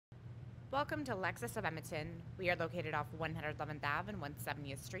Welcome to Lexus of Edmonton. We are located off 111th Ave and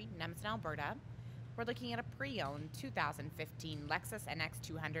 170th Street in Edmonton, Alberta. We're looking at a pre-owned 2015 Lexus NX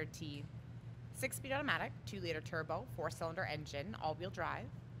 200T. 6-speed automatic, 2-liter turbo, 4-cylinder engine, all-wheel drive.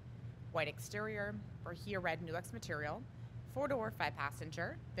 White exterior, Rioja Red Nulux material. 4-door,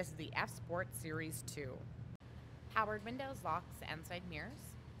 5-passenger. This is the F Sport Series 2. Powered windows, locks, and side mirrors.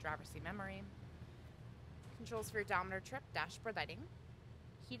 Driver's seat memory. Controls for your odometer trip, dashboard lighting.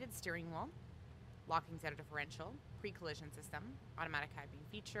 Heated steering wheel, locking center differential, pre-collision system, automatic high beam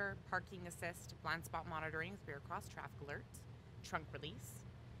feature, parking assist, blind spot monitoring with rear cross traffic alert, trunk release,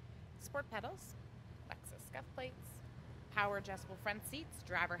 sport pedals, Lexus scuff plates, power adjustable front seats,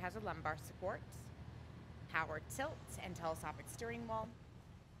 driver has a lumbar support, power tilt and telescopic steering wheel.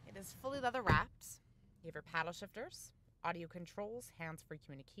 It is fully leather wrapped. You have your paddle shifters, audio controls, hands-free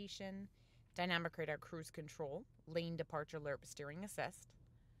communication, dynamic radar cruise control, lane departure alert steering assist.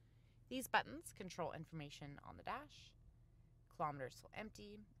 These buttons control information on the dash, kilometers till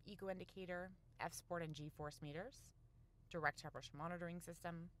empty, eco indicator, F-Sport and G-force meters, direct temperature monitoring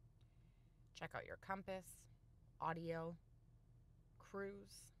system, check out your compass, audio,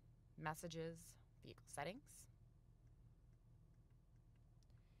 cruise, messages, vehicle settings.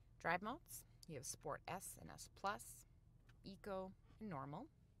 Drive modes, you have Sport S and S Plus, Eco, and Normal.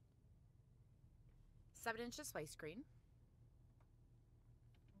 7-inch display screen.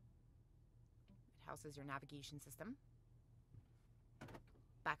 Houses your navigation system,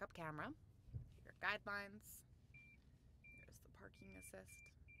 backup camera, your guidelines, there's the parking assist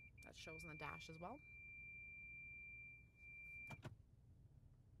that shows on the dash as well.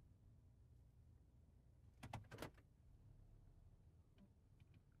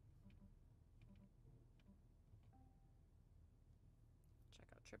 Check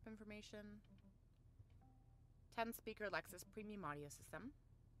out trip information, 10-speaker Lexus premium audio system,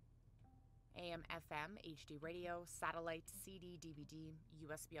 AM, FM, HD radio, satellite, CD, DVD,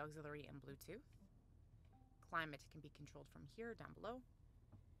 USB auxiliary, and Bluetooth. Climate can be controlled from here down below.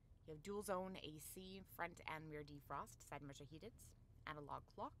 You have dual zone AC, front and rear defrost, side mirrors are heated, analog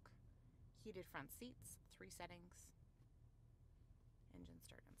clock, heated front seats, 3 settings, engine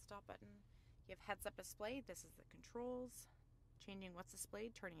start and stop button. You have heads-up display. This is the controls, changing what's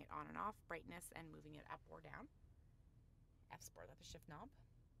displayed, turning it on and off, brightness, and moving it up or down. F-Sport at the shift knob.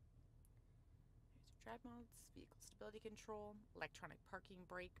 Drive modes, vehicle stability control, electronic parking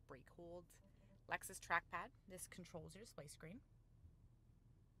brake, brake hold, Lexus trackpad. This controls your display screen.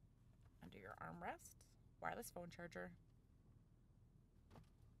 Under your armrest, wireless phone charger,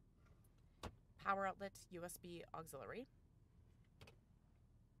 power outlet, USB auxiliary,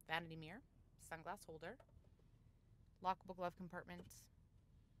 vanity mirror, sunglass holder, lockable glove compartment,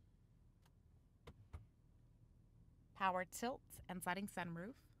 power tilt and sliding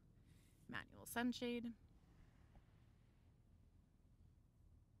sunroof, manual sunshade,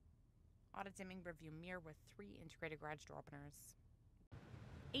 auto dimming rearview mirror with 3 integrated garage door openers,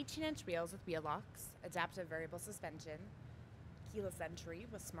 18-inch wheels with wheel locks, adaptive variable suspension, keyless entry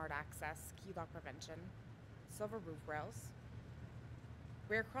with smart access, key lock prevention, silver roof rails,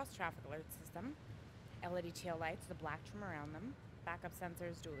 rear cross traffic alert system, LED tail lights with a black trim around them, backup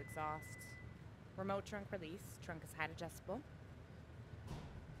sensors, dual exhaust, remote trunk release, trunk is height adjustable,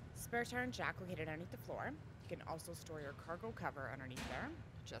 spare tire and jack located underneath the floor. You can also store your cargo cover underneath there.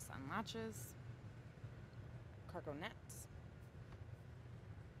 Just unlatches. Cargo net.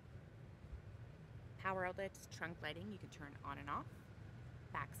 Power outlet, trunk lighting you can turn on and off.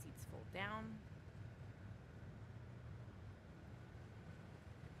 Back seats fold down.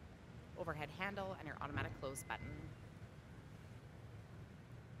 Overhead handle and your automatic close button.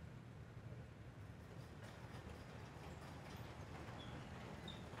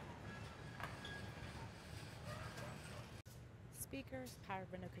 Speakers, power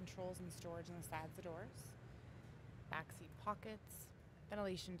window controls and storage on the sides of the doors, backseat pockets,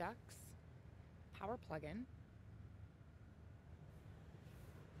 ventilation ducts, power plug-in,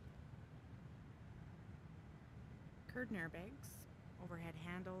 curtain airbags, overhead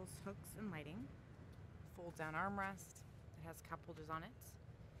handles, hooks and lighting, fold down armrest, it has cup holders on it,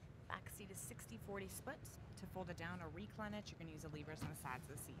 back seat is 60-40 split. To fold it down or recline it, you can use the levers on the sides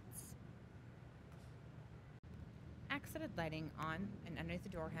of the seats. Accented lighting on and underneath the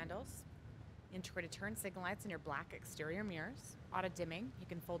door handles, integrated turn signal lights in your black exterior mirrors, auto dimming, you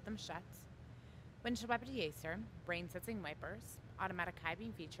can fold them shut, windshield wiper deicer, rain sensing wipers, automatic high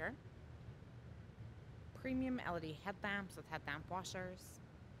beam feature, premium LED headlamps with headlamp washers,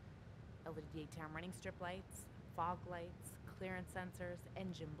 LED daytime running strip lights, fog lights, clearance sensors,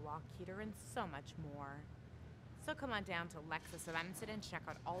 engine block heater, and so much more. So come on down to Lexus of Edmonton and check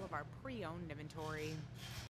out all of our pre-owned inventory.